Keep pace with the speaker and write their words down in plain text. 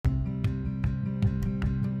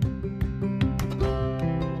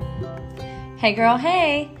Hey girl,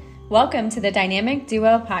 hey! Welcome to the Dynamic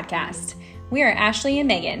Duo podcast. We are Ashley and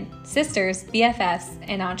Megan, sisters, BFFs,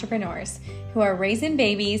 and entrepreneurs who are raising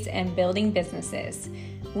babies and building businesses.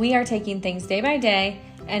 We are taking things day by day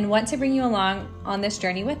and want to bring you along on this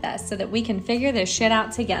journey with us so that we can figure this shit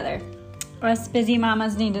out together. Us busy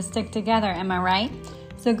mamas need to stick together, am I right?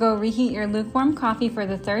 So go reheat your lukewarm coffee for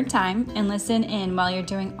the third time and listen in while you're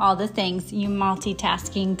doing all the things, you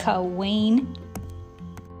multitasking queen.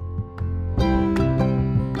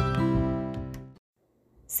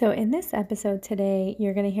 So in this episode today,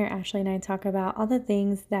 you're going to hear Ashley and I talk about all the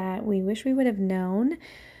things that we wish we would have known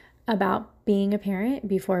about being a parent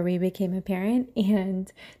before we became a parent.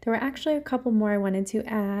 And there were actually a couple more I wanted to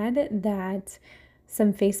add that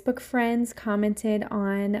some Facebook friends commented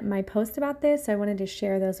on my post about this. So I wanted to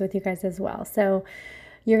share those with you guys as well. So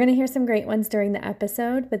you're going to hear some great ones during the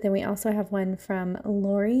episode, but then we also have one from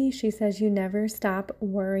Lori. She says, "You never stop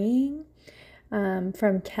worrying."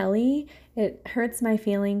 From Kelly, "It hurts my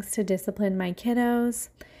feelings to discipline my kiddos.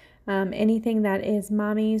 Anything that is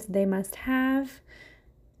mommy's, they must have."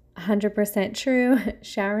 100% true.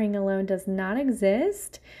 Showering alone does not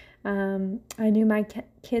exist. I knew my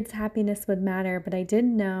kids' happiness would matter, but I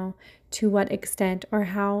didn't know to what extent or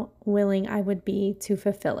how willing I would be to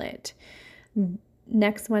fulfill it.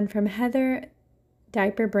 Next one from Heather,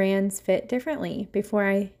 "Diaper brands fit differently. Before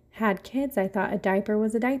I had kids, I thought a diaper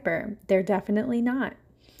was a diaper. They're definitely not."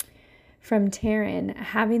 From Taryn,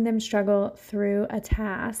 "Having them struggle through a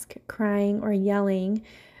task, crying or yelling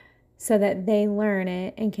so that they learn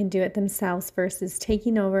it and can do it themselves versus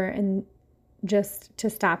taking over and just to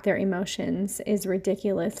stop their emotions is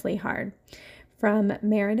ridiculously hard." From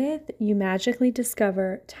Meredith, "You magically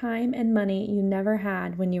discover time and money you never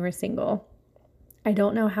had when you were single. I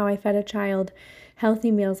don't know how I fed a child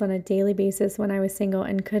healthy meals on a daily basis when I was single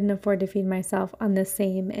and couldn't afford to feed myself on the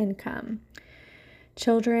same income.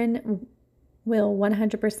 Children will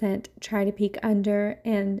 100% try to peek under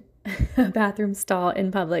and a bathroom stall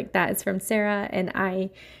in public." That is from Sarah, and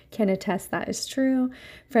I can attest that is true.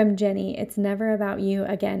 From Jenny, "It's never about you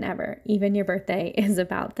again, ever. Even your birthday is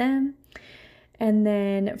about them." And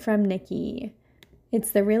then from Nikki,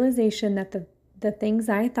 "It's the realization that the things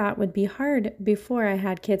I thought would be hard before I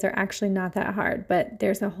had kids are actually not that hard, but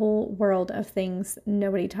there's a whole world of things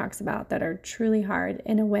nobody talks about that are truly hard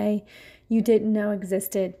in a way you didn't know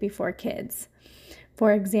existed before kids.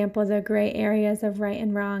 For example, the gray areas of right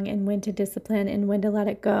and wrong and when to discipline and when to let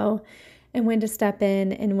it go and when to step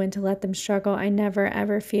in and when to let them struggle. I never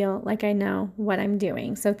ever feel like I know what I'm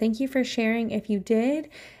doing." So thank you for sharing if you did,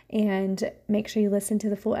 and make sure you listen to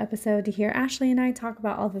the full episode to hear Ashley and I talk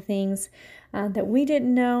about all the things that we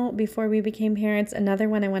didn't know before we became parents. Another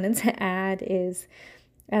one I wanted to add is,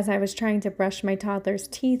 as I was trying to brush my toddler's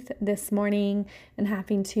teeth this morning and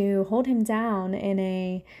having to hold him down in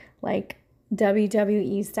a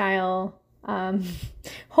WWE style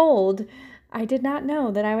hold, I did not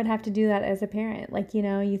know that I would have to do that as a parent.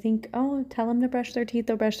 You think, oh, tell them to brush their teeth,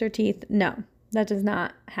 they'll brush their teeth. No, that does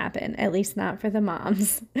not happen, at least not for the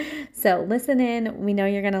moms. So listen in. We know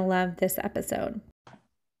you're going to love this episode.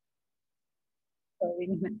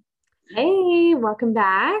 Hey, welcome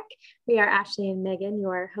back. We are Ashley and Megan,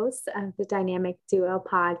 your hosts of the Dynamic Duo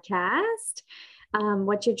podcast.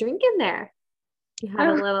 What you drinking there? You had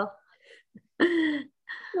a little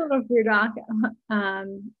Fruit rock,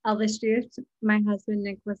 Elvis juice. My husband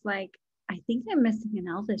Nick was like, "I think I'm missing an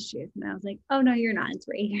Elvis juice," and I was like, "Oh no, you're not. It's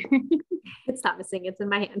right here." It's not missing. It's in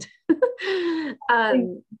my hand.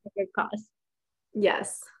 Good cause.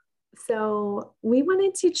 Yes. So we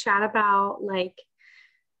wanted to chat about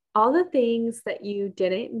all the things that you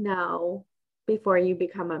didn't know before you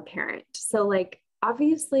become a parent. So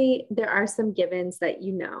obviously there are some givens that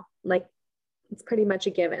it's pretty much a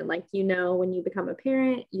given. When you become a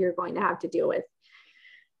parent, you're going to have to deal with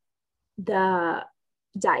the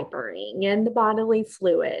diapering and the bodily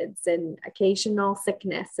fluids and occasional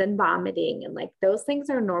sickness and vomiting. And those things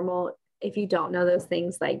are normal. If you don't know those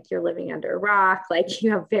things, you're living under a rock,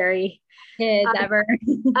 you have very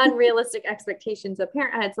unrealistic expectations of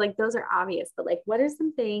parenthood. Those are obvious, but what are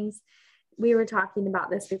some things, we were talking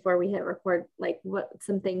about this before we hit record, what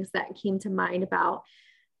some things that came to mind about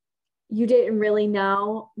you didn't really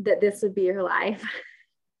know that this would be your life?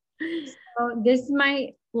 So this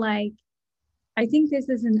might I think this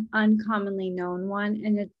is an uncommonly known one,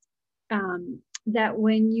 and it's that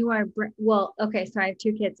when you are okay, so I have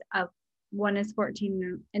two kids. One is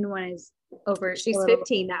 14 and one is over. She's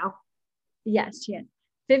 15 now. Yes, she is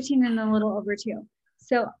 15 and a little over 2.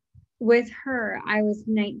 So with her, I was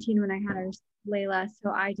 19 when I had her, Layla,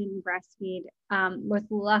 so I didn't breastfeed. With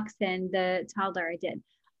Luxon, the toddler, I did.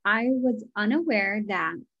 I was unaware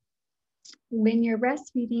that when you're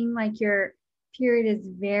breastfeeding, like your period is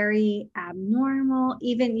very abnormal.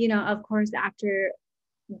 Even, of course, after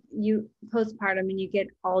you postpartum and you get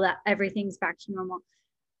all that, everything's back to normal.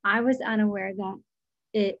 I was unaware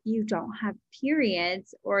that you don't have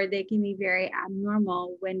periods or they can be very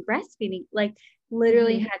abnormal when breastfeeding. Like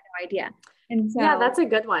literally had no idea. And Yeah, so that's a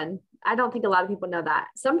good one. I don't think a lot of people know that.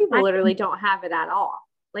 Some people I, literally don't have it at all.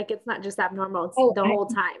 Like it's not just abnormal, it's oh, the whole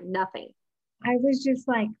time, nothing. I was just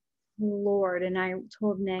like floored. And I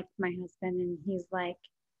told Nick, my husband, and he's like,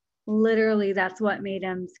 literally, that's what made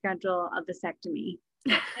him schedule a vasectomy,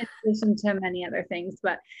 in addition to many other things.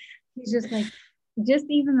 But he's just like, just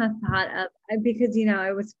even the thought of, because,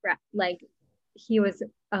 it was like he was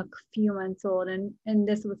a few months old and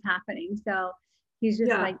this was happening. So he's just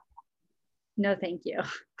Yeah. like, no, thank you.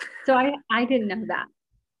 So I didn't know that.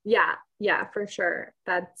 Yeah. Yeah, for sure.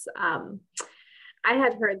 That's, I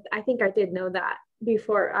had heard, I think I did know that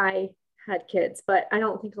before I had kids, but I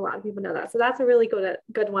don't think a lot of people know that. So that's a really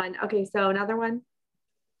good one. Okay. So another one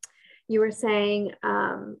you were saying,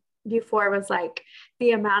 before was like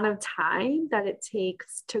the amount of time that it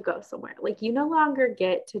takes to go somewhere. Like you no longer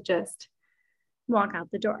get to just Walk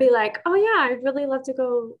out the door. be like, oh yeah, I'd really love to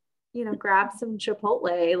go, grab some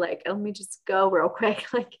Chipotle. Like, let me just go real quick.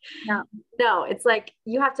 Like, no, it's like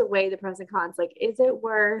you have to weigh the pros and cons. Like, is it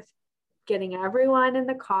worth getting everyone in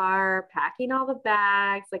the car, packing all the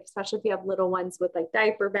bags, like, especially if you have little ones with like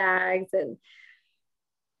diaper bags and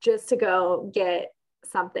just to go get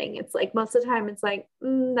something? It's like most of the time it's like,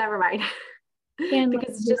 never mind. And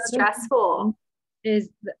because it's just stressful. Is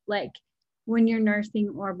like when you're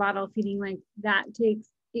nursing or bottle feeding, like that takes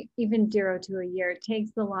even 0 to a year. It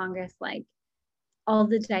takes the longest, like all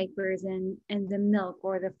the diapers and the milk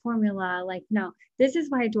or the formula. Like, no, this is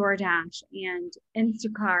why DoorDash and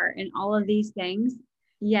Instacart and all of these things.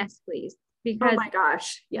 Yes, please. Because oh my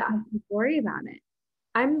gosh. Yeah. Don't worry about it.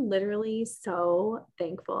 I'm literally so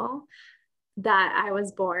thankful that I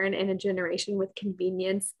was born in a generation with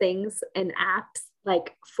convenience things and apps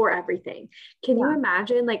like for everything. Can you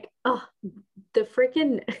imagine like, oh, the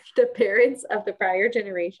freaking the parents of the prior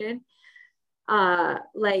generation?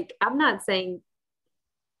 Like I'm not saying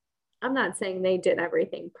they did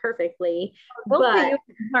everything perfectly, They'll put but you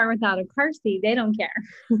in a car without a car seat. They don't care.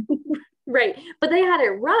 right. But they had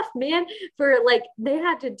it rough, man. For like, they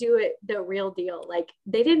had to do it the real deal. Like,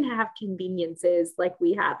 they didn't have conveniences like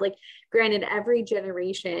we have. Like, granted, every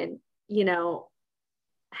generation,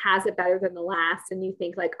 has it better than the last. And you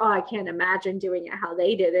think, like, oh, I can't imagine doing it how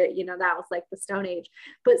they did it. That was like the Stone Age.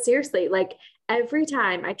 But seriously, like, every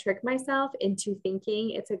time I trick myself into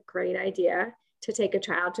thinking it's a great idea to take a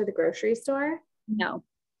child to the grocery store, no,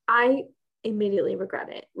 I immediately regret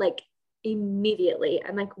it. Like, immediately.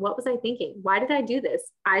 I'm like, what was I thinking? Why did I do this?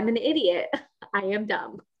 I'm an idiot. I am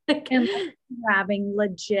dumb. and like grabbing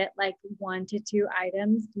legit like 1 to 2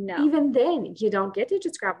 items. No. Even then, you don't get to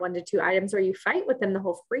just grab 1 to 2 items, or you fight with them the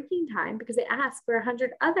whole freaking time because they ask for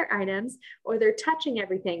 100 other items, or they're touching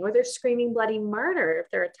everything, or they're screaming bloody murder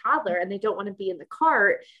if they're a toddler and they don't want to be in the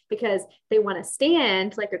cart because they want to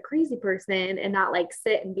stand like a crazy person and not like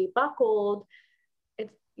sit and be buckled.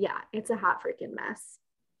 It's a hot freaking mess.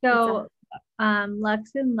 So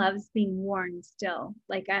Luxon loves being worn still.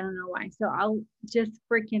 Like, I don't know why. So I'll just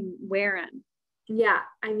freaking wear them. Yeah.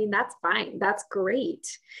 I mean, that's fine. That's great.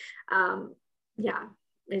 Yeah,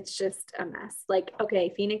 it's just a mess. Like,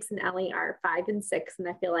 okay, Phoenix and Ellie are 5 and 6. And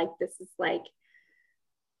I feel like this is like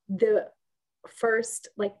the first,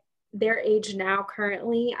 like their age now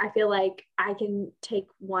currently. I feel like I can take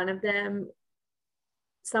one of them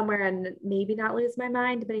somewhere and maybe not lose my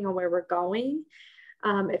mind depending on where we're going.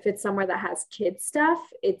 If it's somewhere that has kids stuff,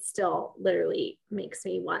 it still literally makes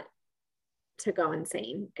me want to go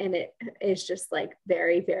insane. And it is just like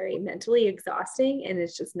very, very mentally exhausting, and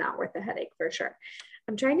it's just not worth the headache for sure.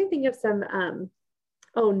 I'm trying to think of some,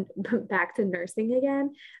 back to nursing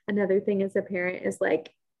again. Another thing as a parent is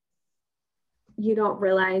like, you don't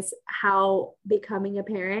realize how becoming a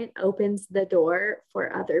parent opens the door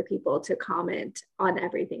for other people to comment on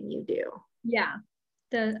everything you do. Yeah.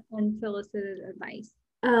 The unsolicited advice.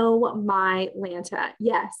 Oh my Lanta.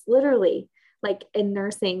 Yes, literally. Like, in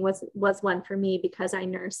nursing was one for me because I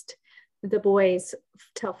nursed the boys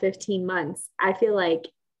till 15 months. I feel like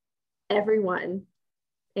everyone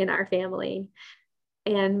in our family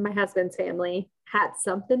and my husband's family had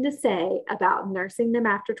something to say about nursing them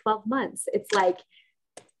after 12 months. It's like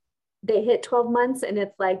they hit 12 months and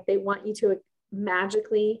it's like they want you to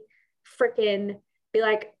magically freaking be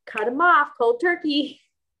like, cut them off, cold turkey.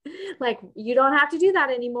 Like, you don't have to do that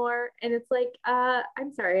anymore. And it's like,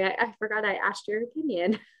 I'm sorry, I forgot I asked your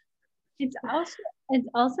opinion. It's also it's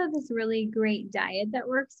also this really great diet that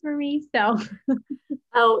works for me. So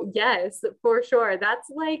Oh, yes, for sure. That's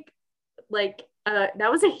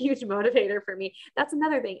that was a huge motivator for me. That's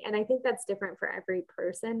another thing. And I think that's different for every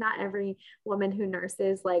person. Not every woman who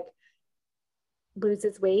nurses like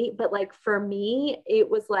loses weight, but like for me, it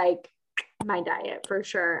was like my diet for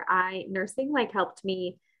sure. I nursing like helped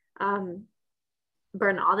me um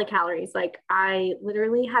burn all the calories. Like I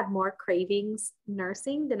literally had more cravings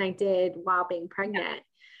nursing than I did while being yeah. pregnant.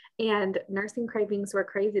 And nursing cravings were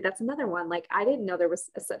crazy. That's another one. Like I didn't know there was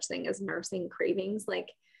a such thing as nursing cravings. Like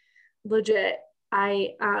legit,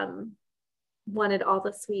 I wanted all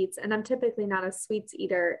the sweets, and I'm typically not a sweets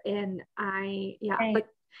eater. And Right. but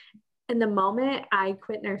in the moment I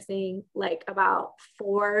quit nursing, like about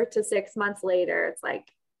 4 to 6 months later, it's like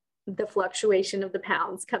the fluctuation of the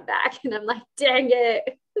pounds come back, and I'm like, dang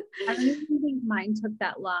it. I don't even think mine took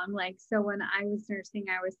that long. Like, so when I was nursing,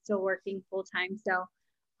 I was still working full time. So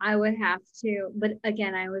I would have to, but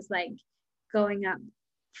again, I was like going up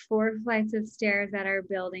 4 flights of stairs at our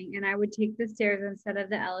building, and I would take the stairs instead of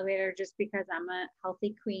the elevator just because I'm a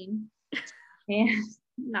healthy queen. And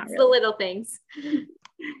not It's the really. little things.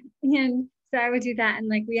 And so I would do that. And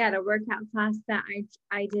like we had a workout class that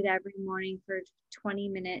I did every morning for 20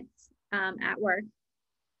 minutes at work.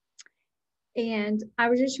 And I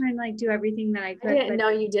was just trying to like do everything that I I could. didn't But know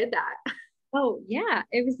you did that. oh yeah,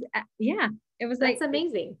 it was That's like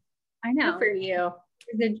amazing. I Good know for you.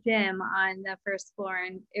 there's a gym on the first floor,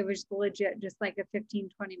 and it was legit just like a 15-20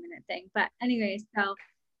 minute thing. But anyway, so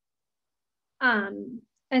um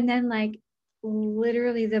and then like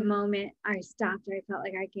literally the moment I stopped, I felt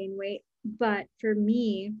like I gained weight. But for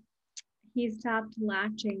me, he stopped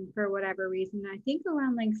latching for whatever reason. I think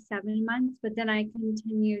around like 7 months, but then I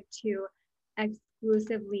continued to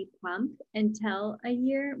exclusively pump until a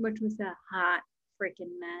year, which was a hot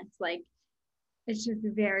freaking mess. Like it's just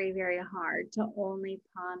very, very hard to only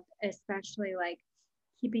pump, especially like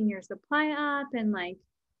keeping your supply up and like,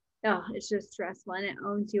 oh, it's just stressful and it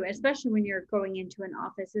owns you, especially when you're going into an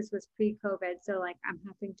office. This was pre-COVID. So like I'm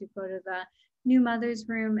having to go to the new mother's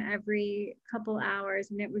room every couple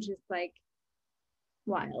hours, and it was just like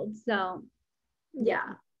wild. So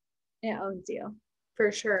yeah, Yeah, it owns you.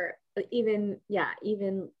 for sure. Even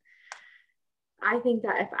I think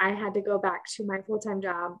that if I had to go back to my full-time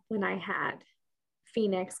job when I had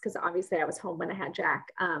Phoenix, because obviously I was home when I had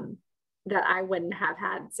Jack, that I wouldn't have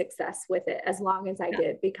had success with it as long as I Yeah.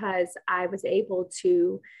 did, because I was able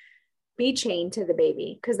to be chained to the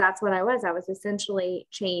baby, because that's what I was. I was essentially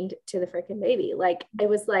chained to the freaking baby. Like it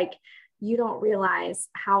was like, you don't realize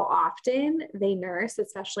how often they nurse,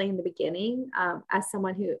 especially in the beginning. As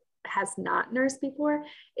someone who has not nursed before,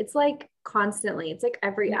 it's like constantly, it's like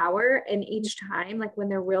every Yeah. hour. And each time, like when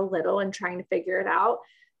they're real little and trying to figure it out,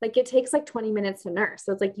 like it takes like 20 minutes to nurse.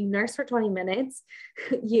 So it's like you nurse for 20 minutes,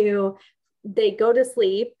 you they go to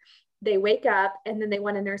sleep, they wake up, and then they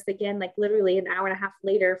want to nurse again, like literally an hour and a half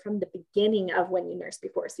later from the beginning of when you nursed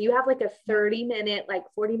before. So you have like a 30-minute, like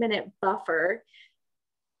 40-minute buffer,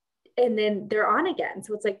 and then they're on again.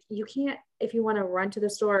 So it's like, you can't, if you want to run to the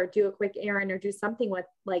store or do a quick errand or do something with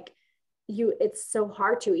like you, it's so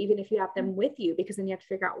hard to, even if you have them with you, because then you have to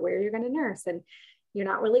figure out where you're going to nurse. And you're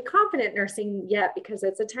not really confident nursing yet because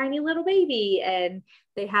it's a tiny little baby and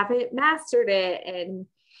they haven't mastered it. And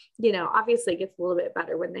obviously it gets a little bit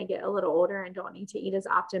better when they get a little older and don't need to eat as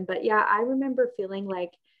often. But yeah, I remember feeling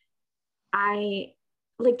like I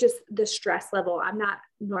like just the stress level. I'm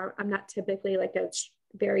not typically like a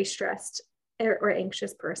very stressed or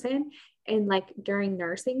anxious person. And like during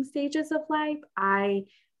nursing stages of life, I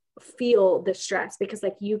feel the stress, because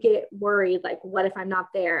like you get worried, like what if I'm not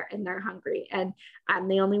there and they're hungry and I'm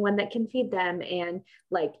the only one that can feed them, and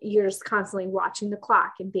like you're just constantly watching the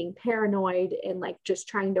clock and being paranoid and like just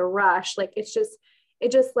trying to rush. Like it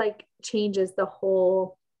just like changes the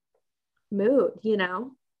whole mood.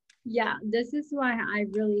 Yeah, this is why I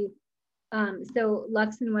really so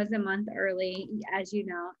Luxon was a month early, as you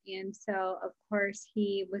know, and so of course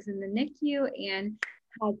he was in the NICU and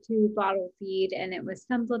had to bottle feed, and it was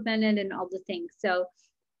supplemented and all the things. So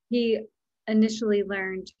he initially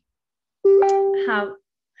learned how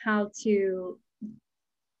how to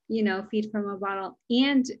feed from a bottle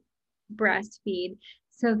and breastfeed.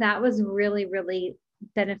 So that was really, really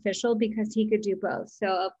beneficial because he could do both. So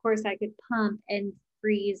of course I could pump and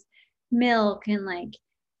freeze milk and like,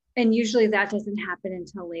 and usually that doesn't happen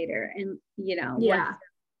until later. And once, Yeah.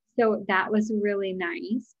 so that was really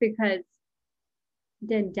nice because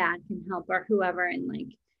then dad can help or whoever. And like,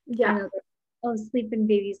 I Yeah. know oh, sleep and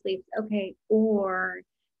baby sleeps. Okay. Or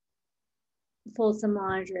fold some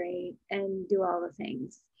laundry and do all the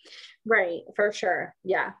things. Right. For sure.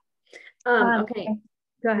 Yeah. Okay.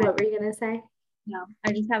 Go ahead. What were you going to say? No,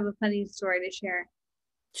 I just have a funny story to share.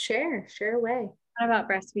 Share away. Not about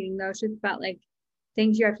breastfeeding though. It's just about like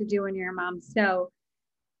things you have to do when you're a mom. So,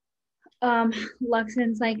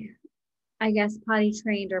 Luxon's like, I guess potty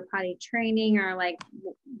trained or potty training, or like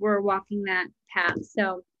we're walking that path.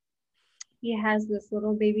 So he has this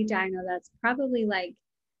little baby dino that's probably like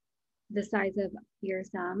the size of your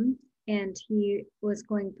thumb, and he was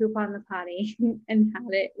going poop on the potty and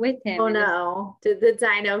had it with him. Oh no. Did the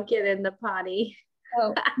dino get in the potty?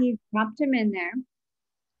 So he dropped him in there,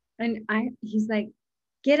 and he's like,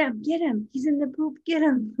 get him, he's in the poop, get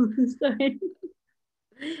him. So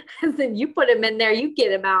And then you put him in there, you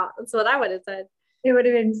get him out. That's what I would have said. it would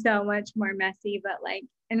have been so much more messy, but like,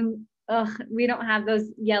 and we don't have those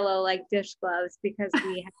yellow like dish gloves because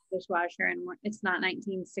we have a dishwasher and it's not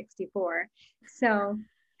 1964. So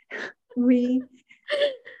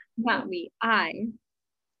I.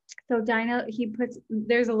 So Dino,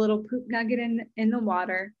 there's a little poop nugget in the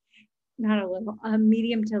water, not a little, a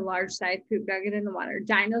medium to large size poop nugget in the water.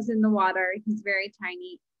 Dino's in the water. He's very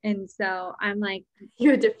tiny. And so I'm like,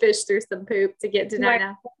 you had to fish through some poop to get to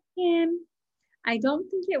Dino. I don't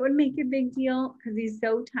think it would make a big deal because he's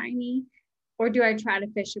so tiny. Or do I try to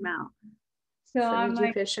fish him out? So I'm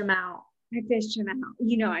like, fish him out? I fished him out.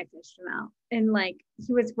 I fished him out. And like,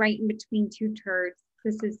 he was right in between two turds.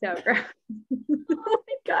 This is so gross. Oh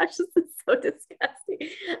my gosh, this is so disgusting.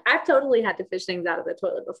 I've totally had to fish things out of the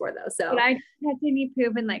toilet before though. So but I didn't touch any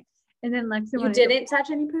poop, and then Lexa. You didn't touch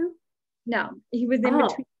any poop? No, he was in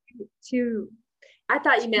between two. I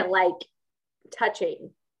thought you meant like touching.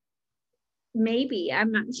 Maybe,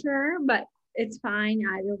 I'm not sure, but it's fine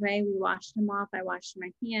either way. We washed him off. I washed my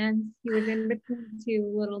hands. He was in between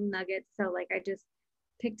two little nuggets, so like I just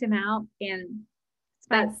picked him out, and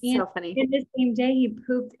that's so funny. In the same day, he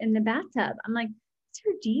pooped in the bathtub. I'm like, what's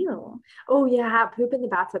your deal? Oh yeah, poop in the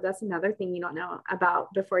bathtub. That's another thing you don't know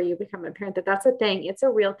about before you become a parent. That's a thing. It's a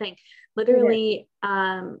real thing. Literally,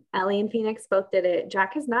 Ellie and Phoenix both did it.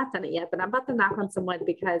 Jack has not done it yet, but I'm about to knock on some wood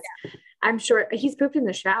because I'm sure he's pooped in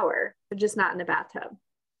the shower, but just not in the bathtub.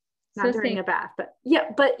 Not during a bath,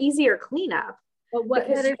 but easier cleanup. But what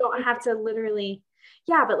because you don't have to literally,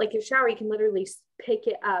 but like your shower, you can literally pick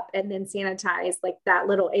it up and then sanitize like that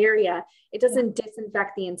little area. It doesn't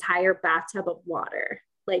disinfect the entire bathtub of water,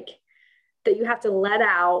 like that you have to let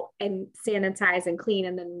out and sanitize and clean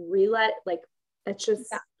and then re-let. Like it's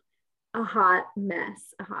just a hot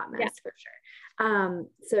mess for sure.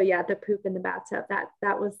 So the poop in the bathtub,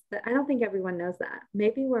 that was I don't think everyone knows that.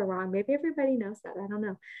 Maybe we're wrong. Maybe everybody knows that. I don't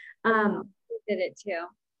know. We did it too.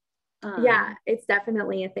 It's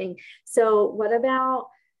definitely a thing. So what about,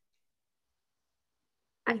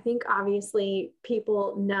 I think obviously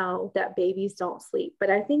people know that babies don't sleep, but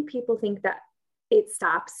I think people think that it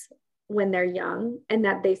stops when they're young and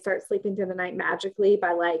that they start sleeping through the night magically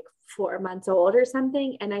by like 4 months old or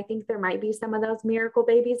something. And I think there might be some of those miracle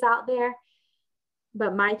babies out there,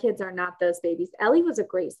 but my kids are not those babies. Ellie was a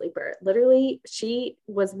great sleeper. Literally, she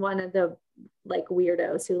was one of the like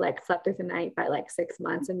weirdos who like slept through the night by like 6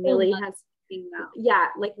 months and really like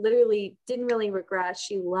literally didn't really regret.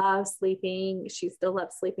 She loves sleeping. She still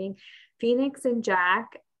loves sleeping. Phoenix and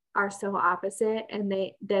Jack are so opposite, and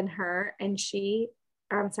they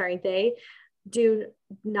do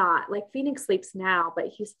not like. Phoenix sleeps now, but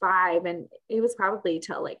he's 5, and it was probably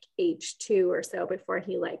till like age 2 or so before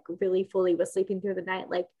he like really fully was sleeping through the night,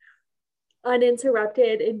 like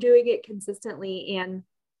uninterrupted and doing it consistently. And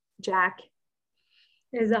Jack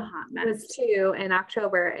is a hot mess. Was 2 in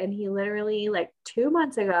October, and he literally like 2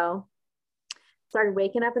 months ago started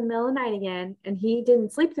waking up in the middle of the night again, and he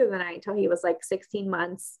didn't sleep through the night until he was like 16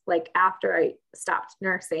 months, like after I stopped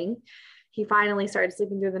nursing. He finally started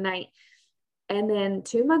sleeping through the night. And then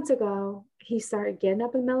 2 months ago, he started getting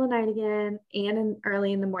up in the middle of the night again and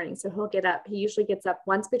early in the morning. So he'll get up. He usually gets up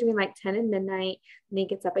once between like 10 and midnight, and he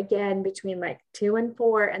gets up again between like 2 and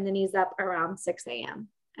 4, and then he's up around 6 a.m.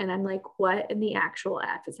 And I'm like, what in the actual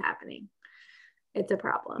F is happening? It's a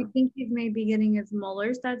problem. I think he's maybe getting his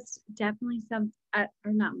molars. That's definitely or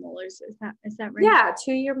not molars. Is that right? Yeah,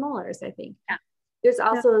 2-year molars, I think. Yeah. There's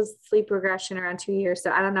also sleep regression around 2 years. So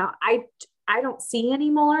I don't know. I don't see any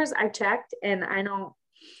molars. I checked, and I don't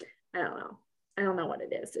know. I don't know what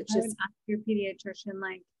it is. It's just ask your pediatrician.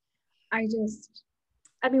 Like,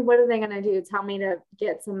 what are they going to do? Tell me to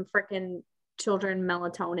get some freaking children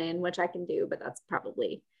melatonin, which I can do, but that's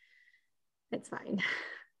probably, it's fine.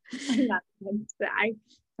 I'm not convinced, but I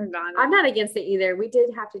forgot I'm it. not against it either. We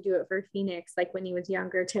did have to do it for Phoenix, like when he was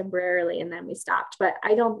younger temporarily, and then we stopped. But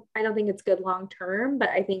I don't think it's good long term, but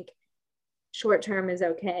I think short term is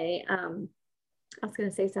okay. I was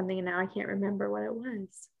gonna say something and now I can't remember what it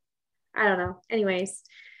was. I don't know. Anyways,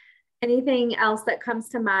 anything else that comes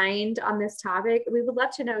to mind on this topic? We would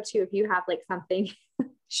love to know too if you have like something,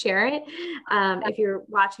 share it. If you're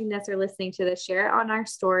watching this or listening to this, share it on our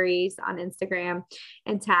stories on Instagram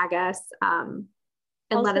and tag us. And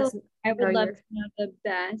Also, let us I know would love your to know the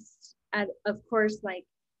best, of course, like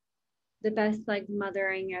the best like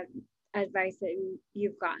mothering advice that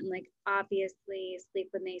you've gotten. Like obviously sleep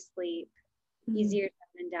when they sleep, easier said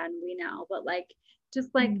than done, we know, but like just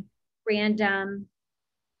like random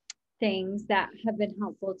things that have been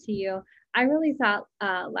helpful to you. I really thought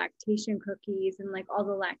lactation cookies and like all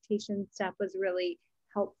the lactation stuff was really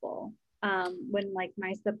helpful when like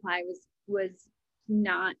my supply was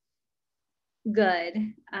not good.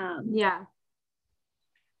 yeah.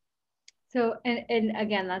 So and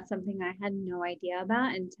again, that's something I had no idea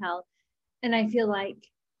about until, and I feel like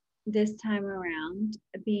this time around,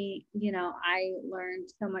 I learned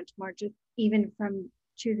so much more just even from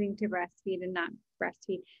choosing to breastfeed and not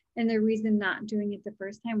breastfeed. And the reason not doing it the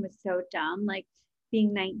first time was so dumb, like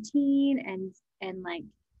being 19 and like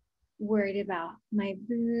worried about my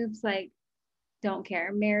boobs, like don't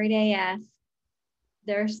care. Married AF,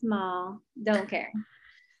 they're small, don't care.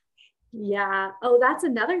 Yeah. Oh, that's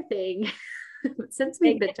another thing. Since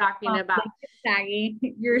we've been talking about, saggy,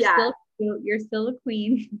 you're yeah. still cute, you're still a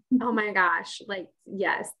queen. Oh my gosh. Like,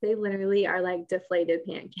 yes, they literally are like deflated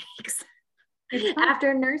pancakes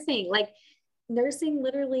after nursing. Like, nursing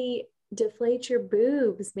literally deflates your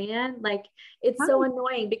boobs, man. Like, it's so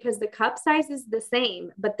annoying because the cup size is the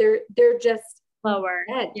same, but they're just lower.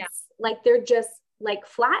 dense. Yeah. Like, they're just like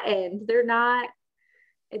flattened. They're not,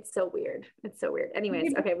 it's so weird. It's so weird.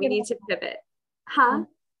 Anyways, okay, we need to pivot. Huh?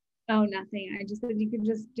 Oh, nothing. I just said you could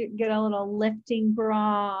just get a little lifting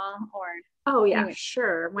bra or. Oh yeah, anyway.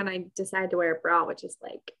 Sure. When I decide to wear a bra, which is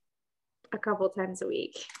like a couple times a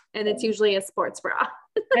week, and it's usually a sports bra.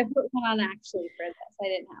 I put one on actually for this. I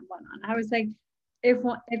didn't have one on. I was like, if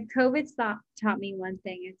COVID taught me one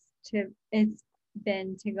thing, it's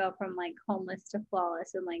been to go from like homeless to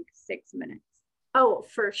flawless in like 6 minutes. Oh,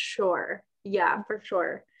 for sure. Yeah, for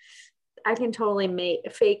sure. I can totally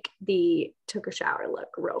fake the took a shower look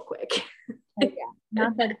real quick. Yeah,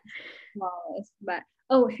 not that flawless, but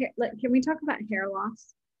can we talk about hair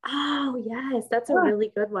loss? Oh yes, that's a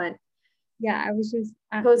really good one. Yeah, I was just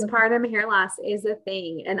postpartum hair loss is a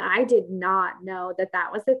thing, and I did not know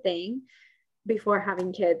that was a thing before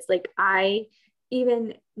having kids. Like I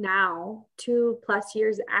even now 2+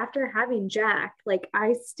 years after having Jack, like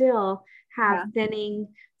I still have thinning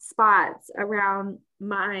spots around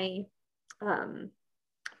my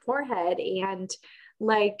forehead, and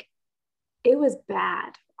like it was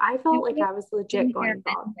bad. I felt like I was legit going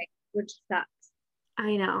bald, which sucks.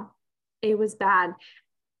 I know, it was bad.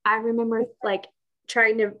 I remember like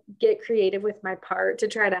trying to get creative with my part to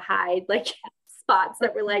try to hide like spots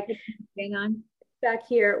that were like on back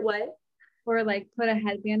here. What? Or like put a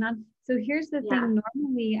headband on. So here's the thing.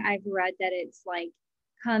 Normally I've read that it's like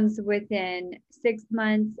comes within 6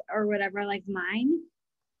 months or whatever. Like mine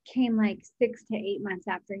came like 6 to 8 months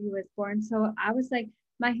after he was born. So I was like,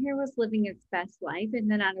 my hair was living its best life. And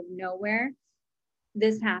then out of nowhere,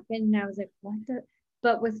 this happened. And I was like, what the?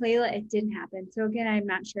 But with Layla, it didn't happen. So again, I'm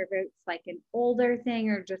not sure if it's like an older thing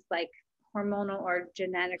or just like hormonal or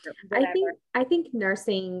genetic or whatever. I think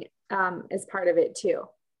nursing is part of it too.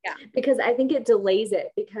 Yeah. Because I think it delays it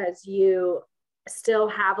because you still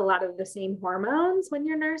have a lot of the same hormones when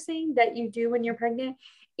you're nursing that you do when you're pregnant.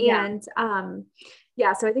 And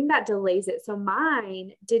so I think that delays it. So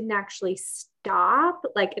mine didn't actually stop,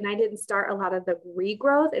 like, and I didn't start a lot of the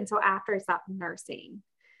regrowth until after I stopped nursing.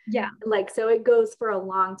 Yeah. Like, so it goes for a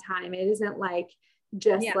long time. It isn't like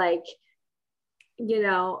just like,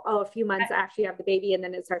 a few months after you have the baby and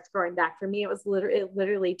then it starts growing back. For me, it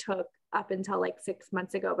literally took up until like 6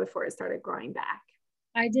 months ago before it started growing back.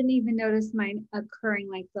 I didn't even notice mine occurring,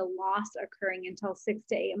 like the loss occurring until 6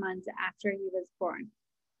 to 8 months after he was born.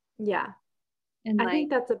 Yeah. And I think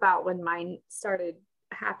that's about when mine started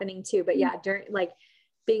happening too. But yeah, during like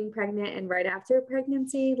being pregnant and right after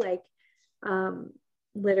pregnancy, like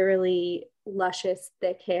literally luscious,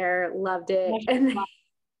 thick hair, loved it.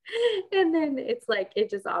 And then it's like, it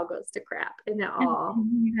just all goes to crap and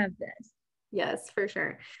you have this. Yes, for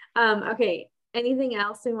sure. Okay. Anything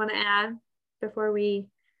else we want to add before we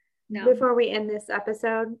end this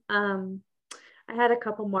episode? I had a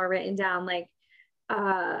couple more written down, like,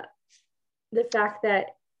 the fact that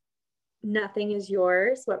nothing is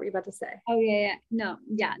yours. What were you about to say? Oh yeah. No,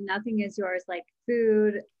 yeah. Nothing is yours. Like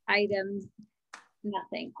food, items,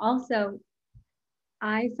 nothing. Also,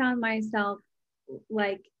 I found myself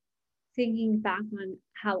like thinking back on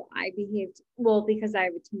how I behaved. Well, because I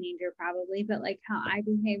have a teenager probably, but like how I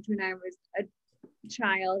behaved when I was a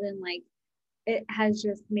child, and like it has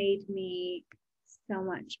just made me so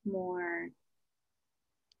much more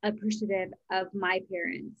appreciative of my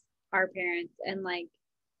parents, our parents, and like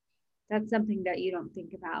that's something that you don't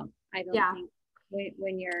think about. I don't Yeah. think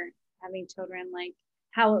when you're having children, like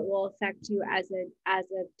how it will affect you as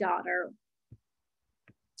a daughter.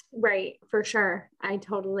 Right, for sure. I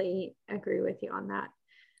totally agree with you on that.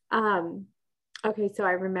 Um, okay, so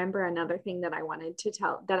I remember another thing that I wanted to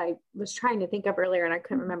tell that I was trying to think of earlier and I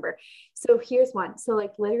couldn't remember. So here's one. So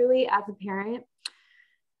like literally as a parent,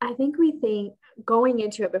 I think we think going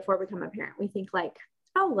into it before we become a parent, we think like,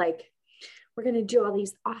 oh, like we're going to do all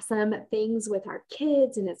these awesome things with our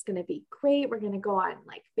kids and it's going to be great. We're going to go on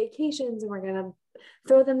like vacations and we're going to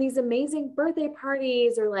throw them these amazing birthday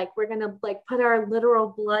parties, or like we're going to like put our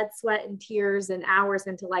literal blood, sweat, and tears and hours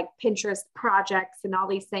into like Pinterest projects and all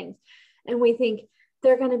these things. And we think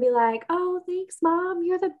they're going to be like, oh, thanks, mom.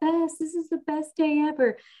 You're the best. This is the best day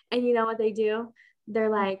ever. And you know what they do?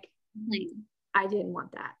 They're like, I didn't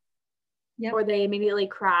want that. Yep. Or they immediately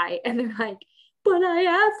cry and they're like, but I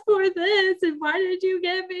asked for this and why did you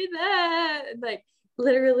give me that? Like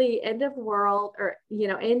literally end of world, or, you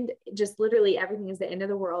know, and just literally everything is the end of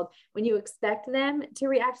the world. When you expect them to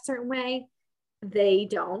react a certain way, they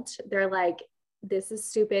don't. They're like, this is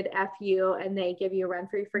stupid, F you. And they give you a run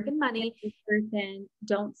for your freaking money. Person,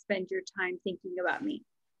 don't spend your time thinking about me.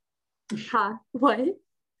 Huh? What?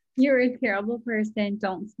 You're a terrible person.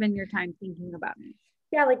 Don't spend your time thinking about me.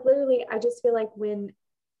 Yeah, like literally, I just feel like when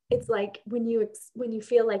it's like when you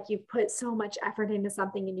feel like you've put so much effort into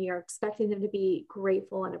something and you're expecting them to be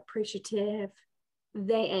grateful and appreciative,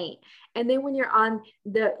 they ain't. And then when you're on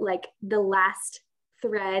the last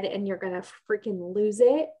thread and you're gonna freaking lose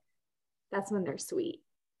it, that's when they're sweet.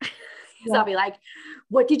 Yeah. I'll be like,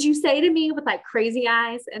 what did you say to me, with like crazy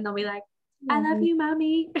eyes? And they'll be like, I love you,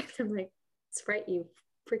 mommy. I'm like, it's right, you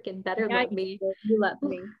freaking better love me. You love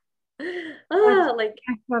me. Like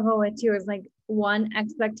I struggle with too is like one,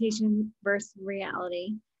 expectation versus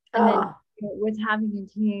reality. And then with having a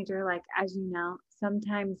teenager, like as you know,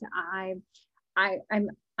 sometimes I'm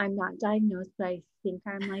not diagnosed, but I think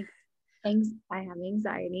I'm like I have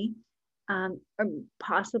anxiety, or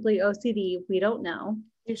possibly OCD. We don't know.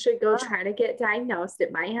 You should go try to get diagnosed.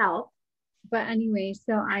 It might help. But anyway,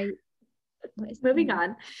 so moving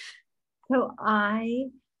on. So I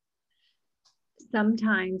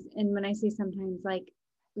sometimes, and when I say sometimes, like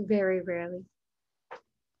very rarely,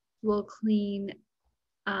 will clean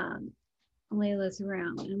Layla's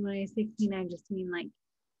room. And when I say clean, I just mean like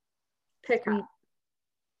pick up.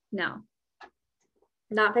 No.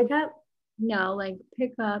 Not pick up? No, like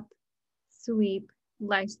pick up, sweep,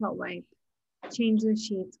 Lysol wipe, change the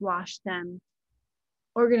sheets, wash them,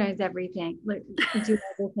 organize everything, like do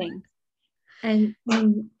everything. And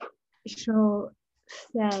she'll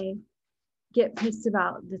say, get pissed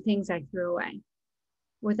about the things I threw away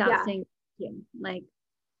without saying like.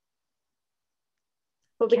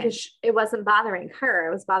 Well, because it wasn't bothering her,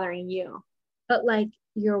 it was bothering you. But like,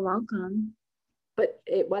 you're welcome. But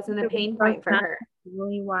it wasn't a pain point for her.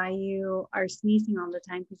 Really, why you are sneezing all the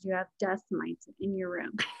time, because you have dust mites in your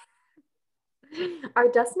room. Are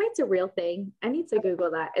dust mites a real thing? I need to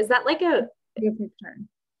Google that. Is that like a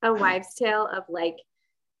wives' tale of like?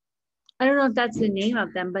 I don't know if that's the name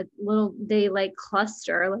of them, but they like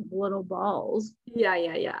cluster like little balls. Yeah.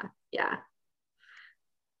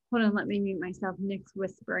 Hold on, let me mute myself. Nick's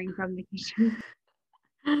whispering from the kitchen.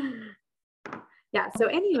 Yeah. So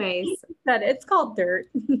anyways, that it's called dirt.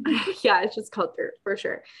 Yeah, it's just called dirt for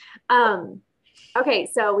sure. Okay.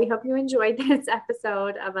 So we hope you enjoyed this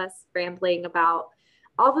episode of us rambling about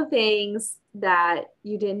all the things that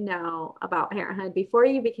you didn't know about parenthood before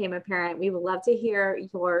you became a parent. We would love to hear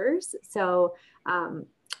yours. So,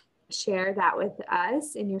 share that with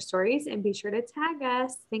us in your stories and be sure to tag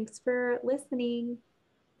us. Thanks for listening.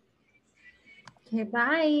 Okay,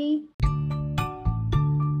 bye.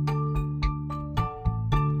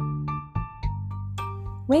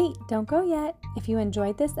 Wait, don't go yet. If you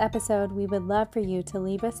enjoyed this episode, we would love for you to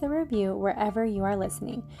leave us a review wherever you are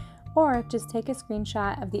listening, or just take a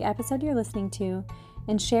screenshot of the episode you're listening to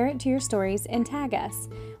and share it to your stories and tag us.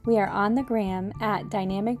 We are on the gram at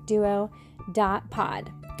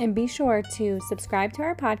dynamicduo.pod. And be sure to subscribe to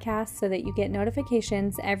our podcast so that you get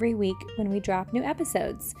notifications every week when we drop new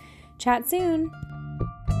episodes. Chat soon!